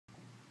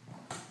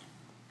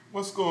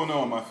What's going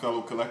on, my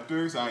fellow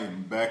collectors? I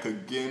am back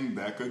again,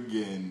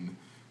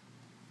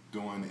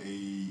 doing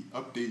a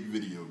update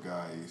video,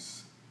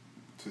 guys.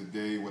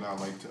 Today, what I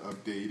like to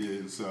update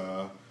is,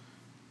 I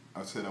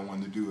said I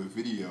wanted to do a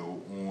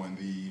video on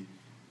the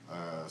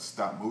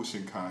stop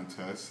motion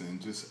contest and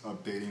just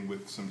updating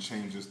with some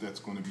changes that's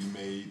going to be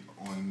made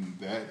on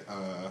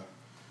that.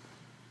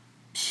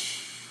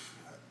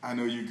 I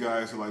know you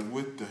guys are like,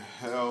 what the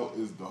hell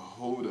is the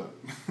holdup?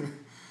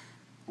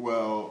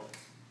 Well,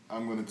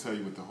 I'm going to tell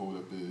you what the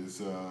holdup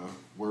is.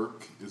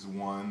 Work is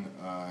one.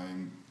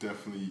 I'm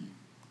definitely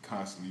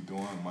constantly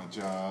doing my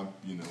job,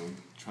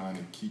 trying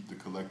to keep the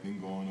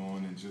collecting going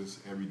on and just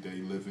everyday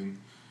living.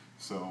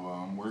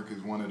 So work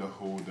is one of the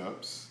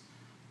holdups.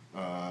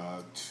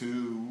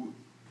 Two,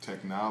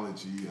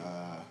 technology.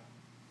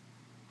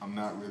 I'm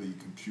not really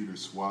computer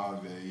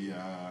suave,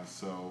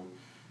 so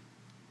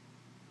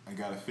I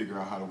got to figure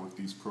out how to work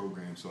these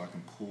programs so I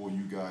can pull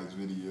you guys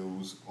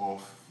videos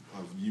off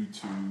of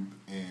YouTube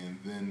and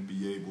then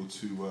be able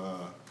to,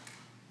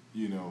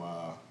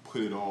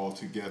 put it all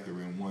together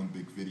in one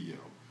big video.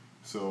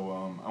 So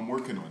I'm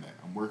working on that.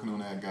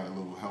 I got a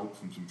little help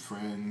from some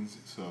friends.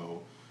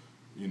 So,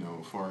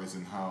 as far as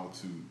in how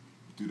to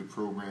do the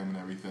program and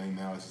everything,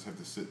 now I just have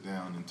to sit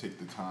down and take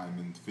the time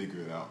and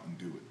figure it out and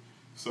do it.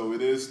 So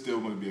it is still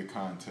going to be a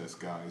contest,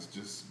 guys.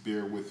 Just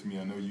bear with me.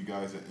 I know you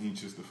guys are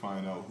anxious to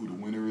find out who the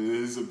winner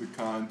is of the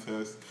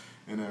contest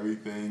and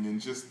everything, and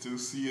just to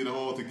see it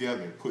all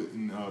together, put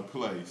in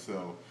play.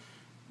 So,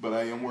 but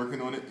I am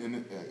working on it,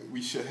 and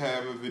we should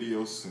have a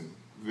video soon,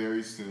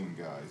 very soon,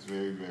 guys,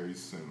 very, very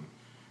soon.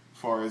 As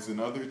far as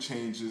in other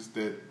changes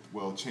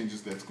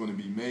that's going to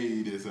be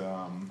made is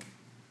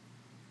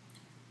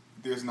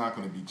there's not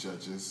going to be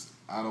judges.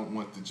 I don't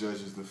want the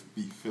judges to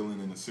be filling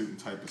in a certain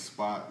type of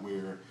spot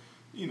where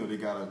they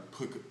gotta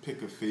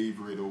pick a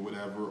favorite or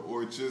whatever,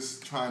 or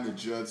just trying to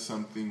judge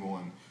something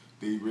on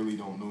they really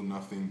don't know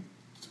nothing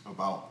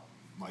about.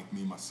 Like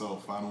me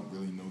myself, I don't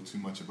really know too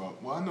much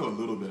about. Well, I know a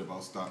little bit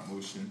about stop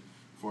motion,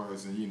 as far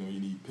as you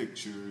need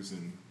pictures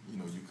and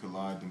you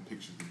collide them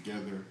pictures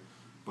together.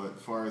 But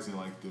as far as in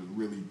like the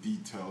really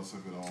details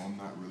of it all, I'm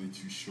not really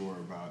too sure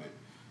about it.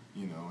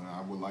 And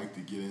I would like to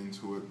get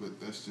into it,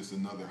 but that's just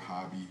another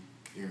hobby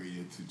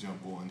area to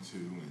jump onto,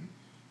 and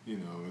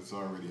it's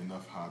already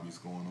enough hobbies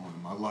going on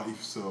in my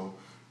life. So,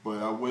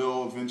 but I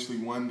will eventually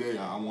one day.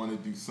 I want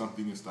to do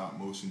something in stop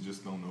motion,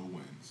 just don't know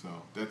when. So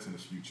that's in the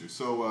future.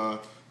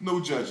 So no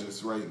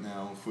judges right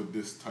now for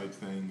this type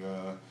thing.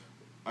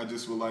 I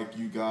just would like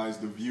you guys,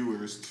 the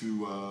viewers,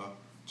 to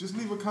just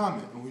leave a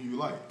comment on who you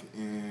like,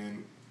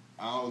 and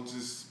I'll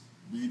just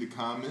read the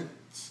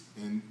comments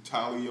and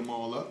tally them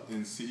all up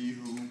and see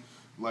who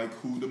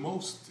the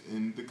most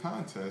in the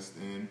contest,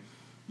 and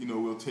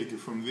we'll take it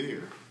from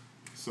there.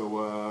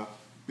 So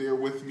bear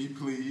with me,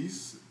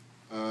 please.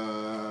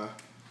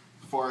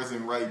 As far as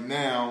in right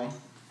now,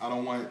 I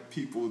don't want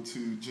people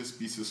to just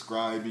be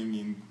subscribing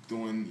and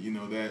doing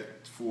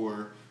that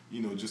for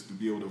just to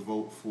be able to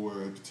vote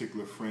for a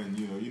particular friend.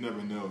 You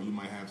never know. You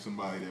might have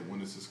somebody that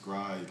want to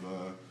subscribe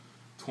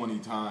 20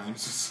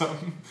 times or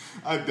something.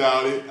 I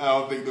doubt it. I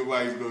don't think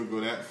nobody's going to go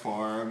that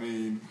far. I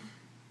mean,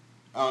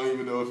 I don't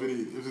even know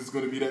if it's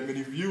going to be that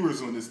many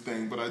viewers on this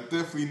thing, but I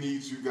definitely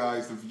need you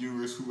guys, the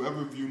viewers,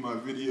 whoever view my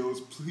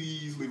videos,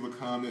 please leave a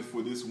comment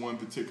for this one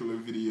particular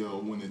video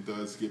when it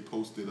does get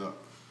posted up,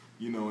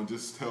 and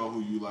just tell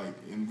who you like.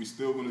 And we're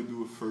still going to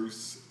do a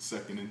first,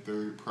 second, and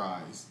third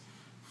prize.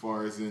 As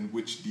far as in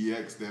which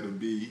DX that'll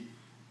be,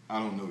 I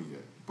don't know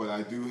yet. But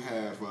I do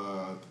have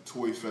the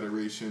Toy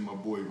Federation, my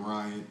boy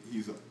Ryan.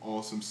 He's an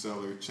awesome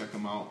seller. Check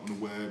him out on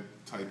the web.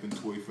 Type in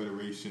Toy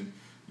Federation.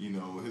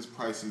 His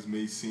prices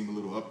may seem a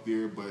little up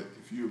there, but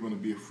if you're going to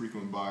be a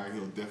frequent buyer,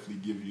 he'll definitely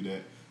give you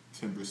that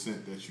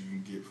 10% that you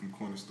can get from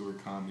Corner Store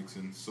Comics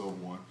and so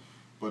on.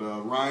 But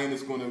Ryan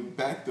is going to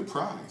back the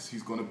prize.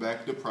 He's going to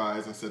back the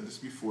prize. I said this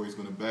before. He's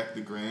going to back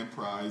the grand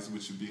prize,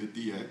 which would be a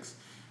DX,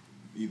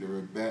 either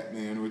a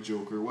Batman or a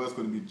Joker. Well, it's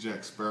going to be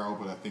Jack Sparrow,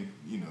 but I think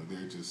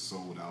they're just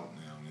sold out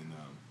now,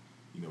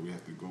 and we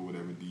have to go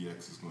whatever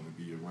DX is going to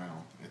be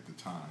around at the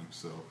time.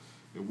 So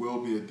it will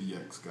be a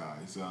DX,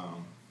 guys.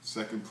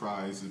 Second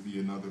prize would be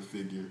another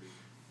figure.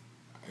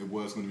 It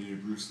was going to be a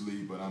Bruce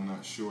Lee, but I'm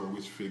not sure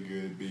which figure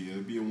it'd be.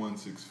 It'd be a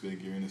 1/6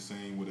 figure, and the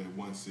same with a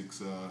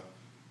 1/6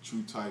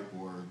 True Type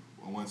or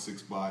a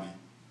 1/6 body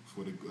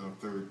for the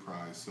third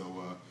prize.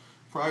 So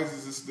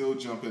prizes is still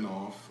jumping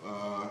off.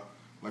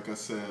 Like I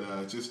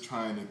said, just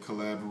trying to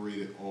collaborate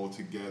it all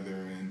together,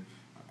 and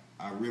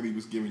I really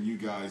was giving you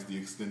guys the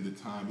extended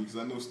time because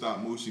I know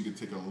stop motion could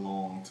take a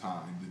long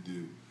time to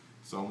do.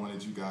 So I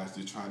wanted you guys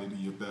to try to do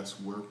your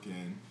best work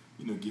and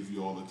give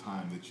you all the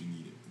time that you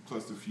needed.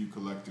 Plus a few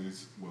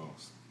collectors,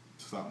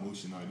 stop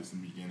motion artists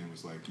in the beginning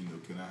was like, can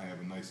I have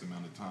a nice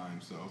amount of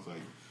time? So I was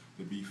like,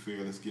 to be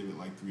fair, let's give it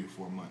like 3 or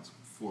 4 months,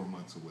 4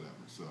 months or whatever.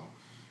 So,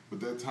 but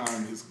that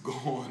time is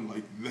gone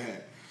like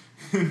that.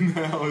 And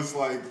now it's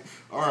like,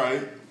 all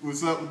right,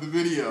 what's up with the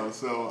video?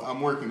 So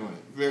I'm working on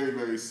it very,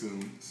 very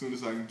soon. As soon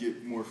as I can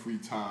get more free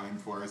time,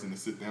 as far as to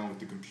sit down with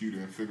the computer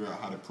and figure out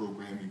how the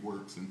programming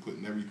works and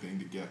putting everything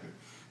together.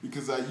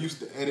 Because I used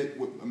to edit,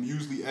 I'm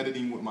usually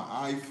editing with my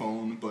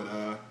iPhone, but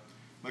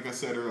like I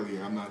said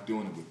earlier, I'm not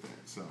doing it with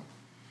that. So,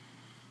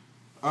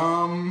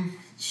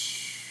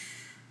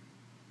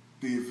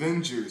 the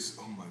Avengers.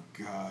 Oh my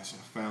gosh, I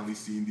finally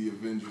seen the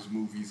Avengers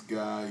movies,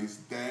 guys.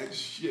 That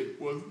shit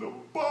was the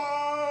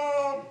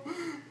bomb.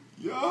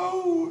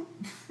 Yo,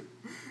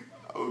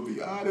 I will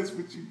be honest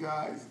with you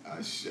guys.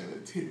 I shed a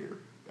tear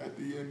at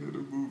the end of the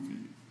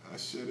movie. I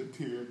shed a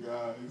tear,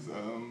 guys.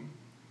 A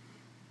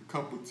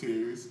couple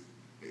tears.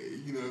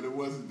 You know, it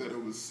wasn't that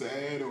it was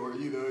sad or,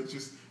 you know, it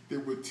just, there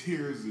were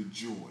tears of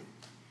joy.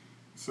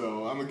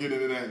 So I'm going to get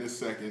into that in a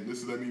second.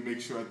 Just let me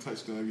make sure I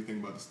touched on everything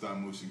about the stop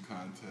motion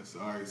contest.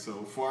 All right,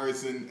 so as far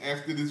as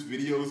after this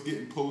video is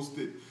getting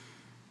posted,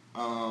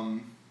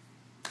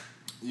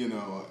 you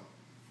know,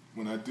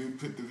 when I do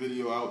put the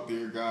video out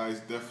there, guys,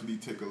 definitely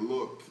take a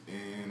look.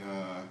 And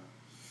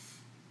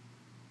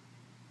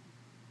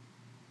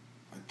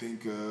I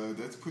think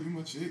that's pretty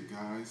much it,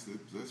 guys.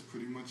 That's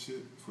pretty much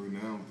it for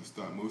now with the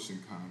stop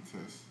motion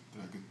contest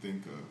that I could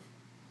think of.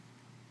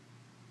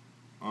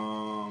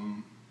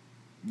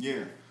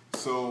 Yeah,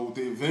 so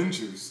the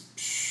Avengers,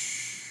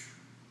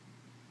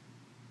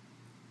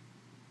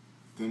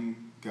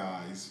 them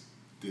guys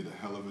did a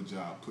hell of a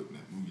job putting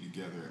that movie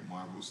together at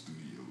Marvel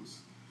Studios.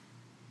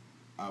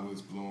 I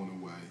was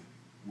blown away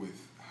with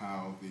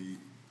how they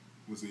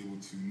was able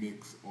to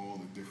mix all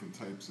the different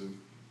types of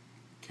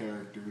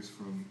characters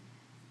from,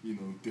 you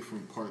know,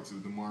 different parts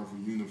of the Marvel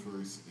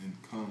universe and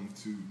come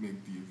to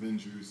make the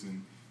Avengers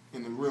and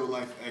in a real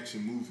life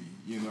action movie,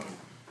 you know.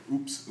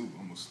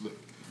 Almost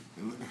slipped.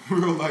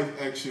 Real life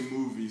action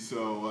movie.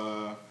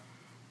 So,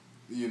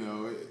 you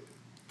know,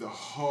 the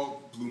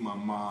Hulk blew my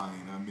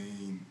mind. I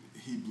mean,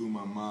 he blew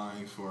my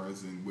mind as far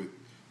as in with,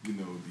 you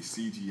know, the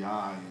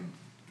CGI and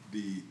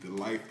the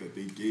life that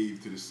they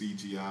gave to the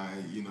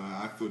CGI. You know,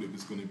 I thought it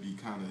was going to be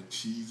kind of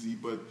cheesy,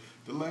 but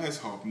the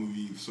last Hulk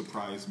movie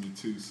surprised me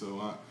too.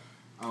 So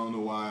I don't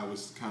know why I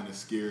was kind of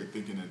scared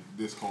thinking that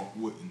this Hulk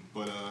wouldn't.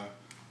 But,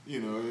 you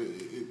know,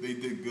 they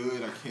did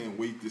good. I can't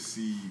wait to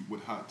see what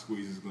Hot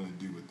Toys is going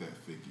to do with that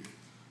figure.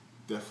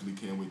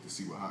 Definitely can't wait to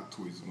see what Hot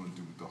Toys is going to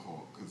do with the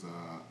Hulk, because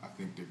I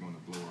think they're going to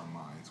blow our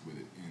minds with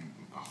it. And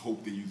I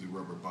hope they use a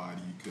rubber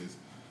body, because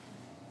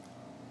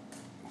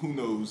who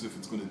knows if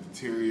it's going to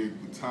deteriorate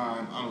with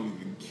time. I don't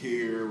even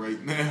care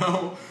right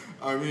now.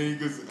 I mean,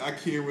 because I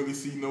can't really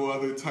see no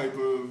other type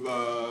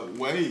of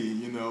way,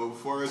 you know. As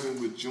far as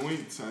with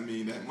joints, I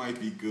mean, that might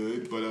be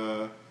good,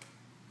 but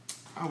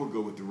I would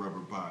go with the rubber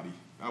body.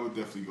 I would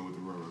definitely go with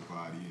the rubber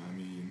body. I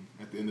mean,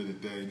 at the end of the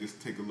day, just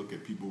take a look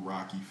at people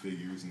Rocky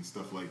figures and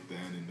stuff like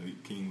that, and the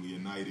King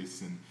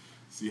Leonidas, and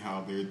see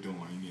how they're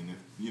doing. And if,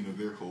 you know,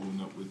 they're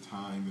holding up with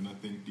time, then I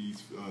think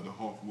the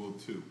Hulk will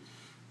too.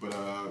 But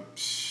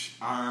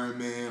Iron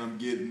Man, I'm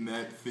getting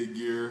that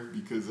figure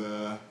because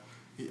I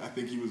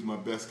think he was my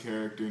best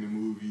character in the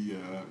movie.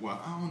 Well,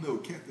 I don't know,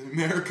 Captain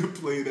America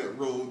played that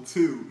role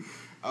too.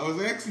 I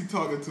was actually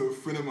talking to a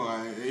friend of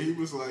mine, and he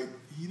was like,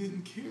 he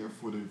didn't care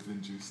for the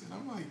Avengers. And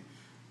I'm like,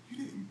 you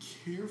didn't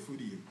care for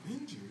the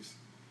Avengers?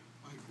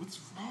 Like, what's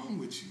wrong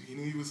with you? You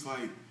know, he was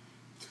like,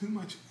 too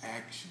much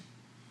action.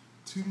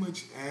 Too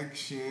much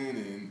action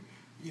and,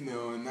 you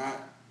know, and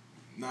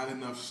not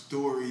enough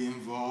story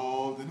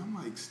involved. And I'm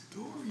like,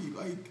 story?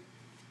 Like,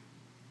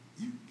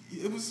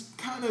 it was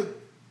kind of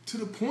to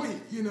the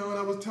point, you know, and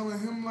I was telling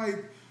him,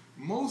 like,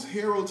 most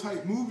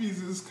hero-type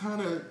movies is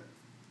kind of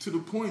to the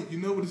point. You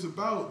know what it's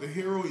about. The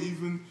hero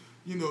even,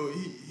 you know,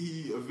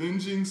 he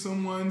avenging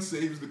someone,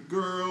 saves the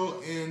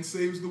girl, and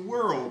saves the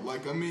world.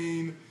 Like, I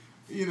mean,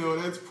 you know,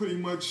 that's pretty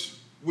much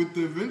what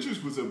the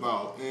Avengers was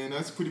about. And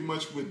that's pretty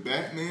much what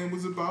Batman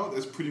was about.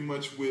 That's pretty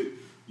much what,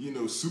 you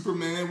know,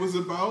 Superman was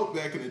about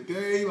back in the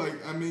day. Like,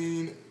 I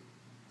mean,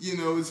 you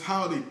know, it's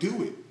how they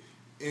do it.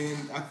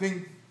 And I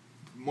think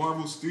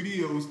Marvel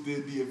Studios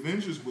did the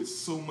Avengers with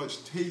so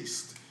much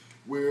taste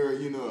where,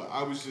 you know,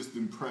 I was just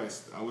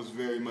impressed. I was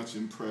very much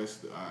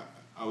impressed.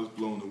 I was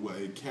blown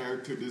away.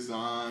 Character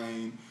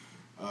design,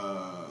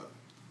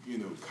 you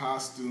know,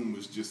 costume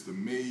was just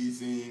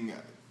amazing.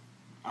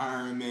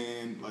 Iron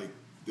Man, like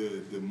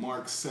the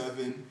Mark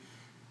 7,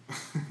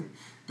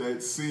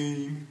 that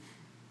scene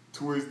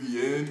towards the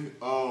end,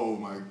 oh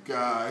my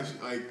gosh,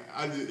 like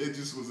it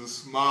just was a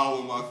smile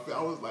on my face.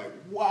 I was like,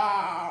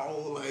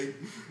 wow, like,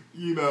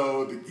 you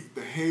know,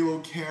 the Halo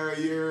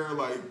carrier,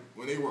 like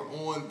when they were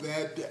on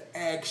that, the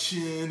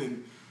action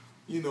and,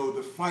 you know,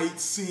 the fight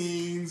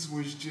scenes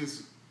was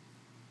just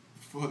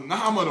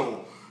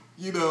phenomenal,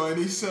 you know, and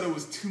he said it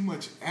was too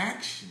much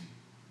action.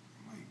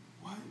 I'm like,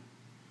 what?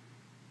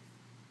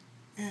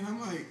 And I'm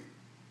like,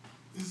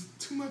 there's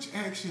too much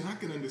action, I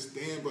can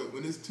understand, but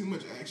when there's too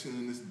much action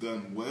and it's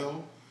done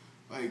well,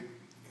 like,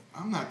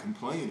 I'm not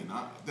complaining.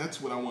 That's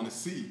what I want to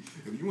see.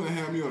 If you want to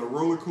have me on a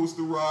roller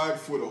coaster ride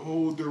for the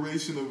whole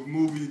duration of a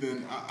movie,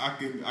 then I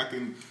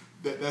can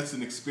that's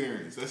an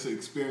experience. That's an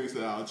experience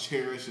that I'll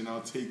cherish and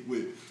I'll take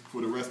with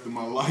for the rest of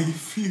my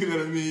life. You know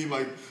what I mean?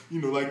 Like,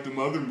 like them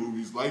other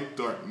movies, like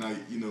Dark Knight,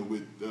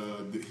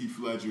 with Heath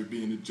Ledger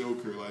being the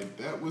Joker. Like,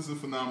 that was a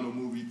phenomenal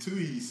movie too,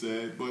 he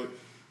said. But,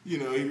 he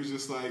was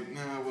just like,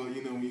 nah, well,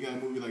 when you got a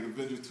movie like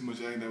Avengers, too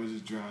much acting, that was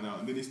just drowned out.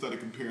 And then he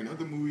started comparing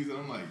other movies, and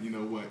I'm like, you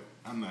know what?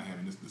 I'm not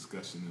having this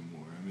discussion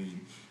anymore. I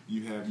mean,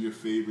 you have your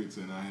favorites,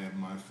 and I have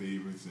my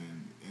favorites,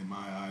 and in my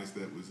eyes,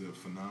 that was a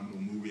phenomenal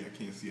movie. I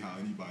can't see how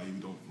anybody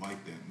don't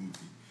like that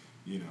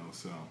movie,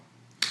 so.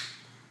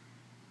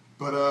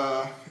 But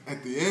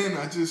at the end,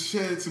 I just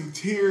shed some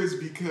tears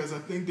because I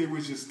think they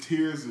were just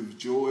tears of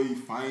joy,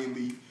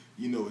 finally,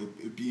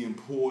 it being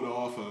pulled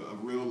off a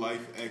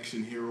real-life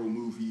action hero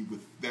movie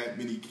with that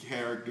many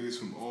characters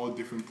from all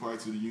different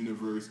parts of the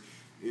universe.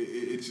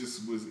 It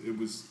just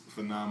was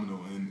phenomenal.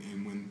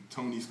 And when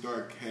Tony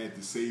Stark had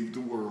to save the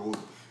world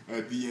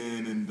at the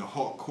end, and the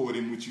Hulk caught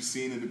him, which you've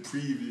seen in the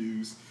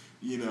previews,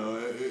 it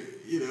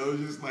was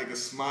just like a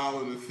smile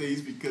on the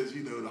face because,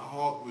 the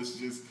Hulk was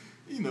just,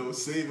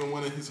 saving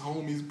one of his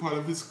homies, part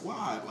of his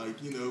squad. Like,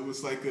 it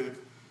was like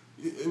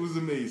it was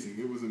amazing.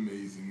 It was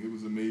amazing. It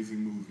was an amazing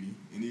movie.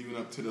 And even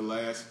up to the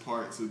last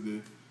parts of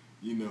the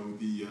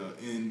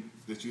end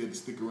that you had to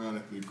stick around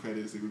after the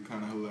credits, they were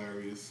kind of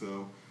hilarious.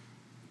 So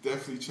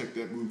definitely check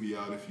that movie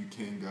out if you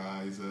can,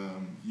 guys.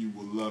 You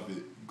will love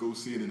it. Go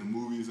see it in the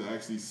movies. I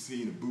actually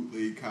seen a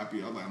bootleg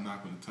copy. I'm like, I'm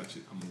not going to touch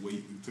it. I'm going to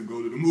wait to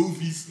go to the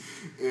movies,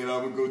 and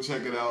I'm going to go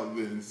check it out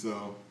then.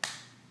 So,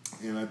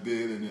 and I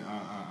did, and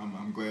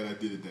I'm glad I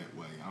did it that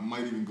way. I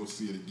might even go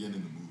see it again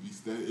in the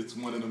movies. It's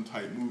one of them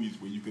type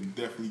movies where you can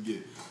definitely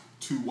get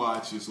 2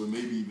 watches or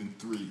maybe even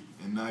 3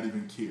 and not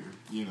even care,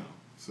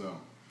 So,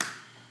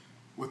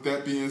 with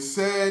that being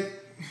said,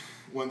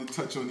 wanted to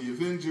touch on the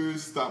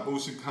Avengers stop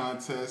motion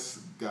contest.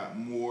 Got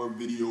more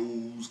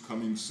videos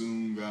coming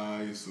soon,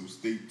 guys, so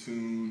stay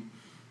tuned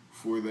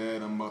for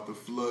that. I'm about to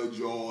flood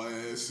y'all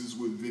asses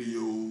with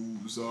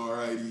videos.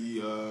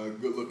 Alrighty,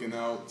 good looking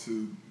out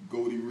to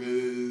Goldie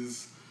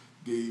Riz.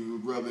 Gave your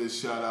brother a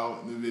shout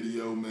out in the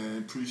video, man.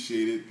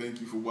 Appreciate it.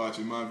 Thank you for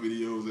watching my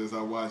videos as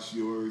I watch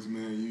yours,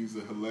 man. You's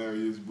a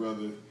hilarious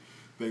brother.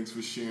 Thanks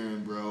for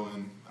sharing, bro,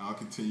 and I'll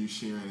continue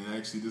sharing. And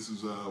actually, this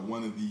was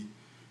one of the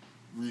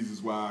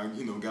reasons why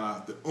I, got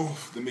out the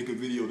oomph to make a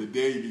video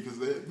today, because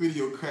that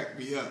video cracked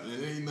me up. And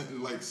it ain't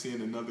nothing like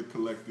seeing another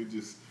collector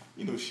just,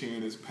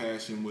 sharing his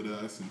passion with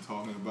us and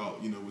talking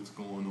about, what's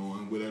going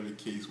on, whatever the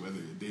case, whether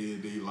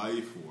day-to-day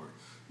life or,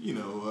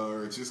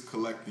 or just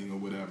collecting or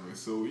whatever.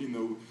 So,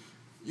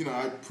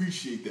 I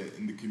appreciate that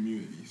in the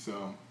community.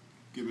 So,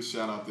 give a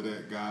shout out to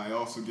that guy.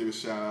 Also give a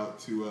shout out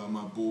to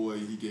my boy.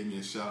 He gave me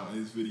a shout out in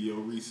his video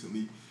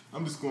recently.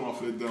 I'm just going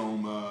off of the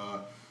dome.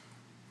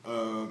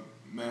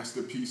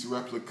 Masterpiece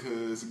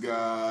Replicas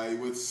guy.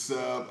 What's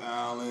up,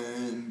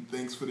 Alan?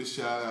 Thanks for the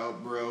shout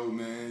out, bro,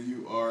 man.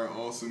 You are an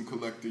awesome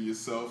collector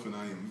yourself, and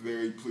I am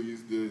very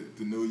pleased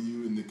to know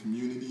you in the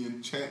community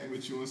and chatting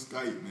with you on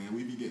Skype, man.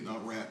 We be getting our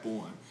rap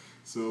on.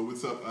 So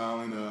what's up,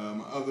 Alan?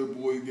 My other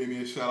boy gave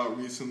me a shout out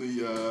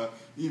recently,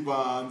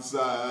 Ivan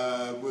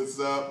Saab. What's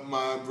up,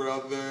 my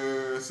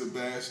brother?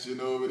 Sebastian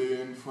over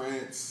there in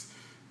France.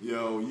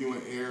 Yo, you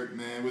and Eric,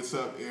 man. What's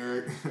up,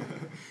 Eric?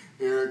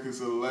 Eric is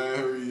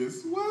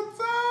hilarious. What's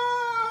up?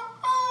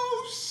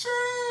 Oh,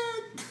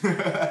 shit.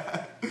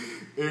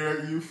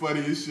 Eric, you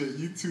funny as shit.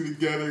 You two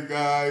together,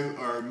 guys,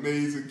 are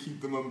amazing.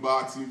 Keep them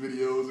unboxing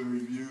videos and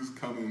reviews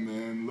coming,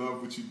 man. Love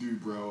what you do,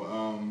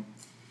 bro.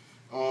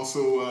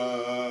 Also,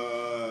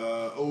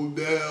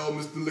 Odell,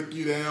 Mr. Lick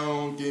You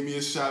Down, gave me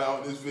a shout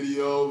out in this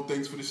video.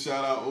 Thanks for the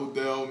shout out,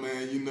 Odell,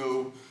 man.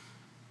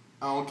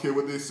 I don't care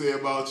what they say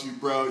about you,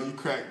 bro. You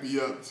crack me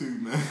up too,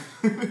 man.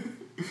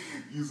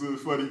 You're a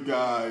funny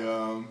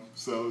guy.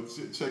 So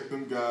check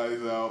them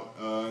guys out.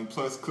 And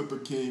plus, Clipper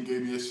King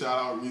gave me a shout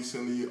out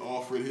recently.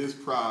 Offered his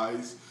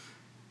prize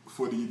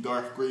for the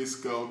Darth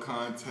Grayskull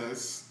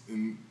contest.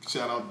 And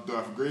shout out to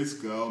Darth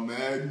Grayskull.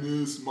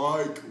 Magnus,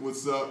 Mike,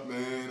 what's up,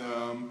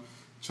 man?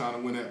 Trying to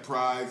win that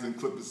prize, and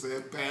Clipper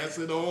said, pass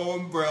it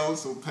on, bro.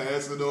 So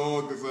pass it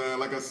on, because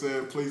like I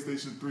said,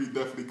 PlayStation 3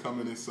 definitely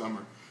coming this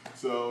summer.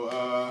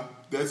 So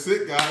that's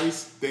it,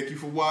 guys. Thank you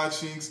for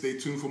watching. Stay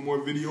tuned for more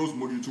videos.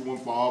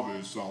 Moogie215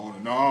 is on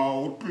and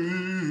out.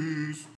 Peace.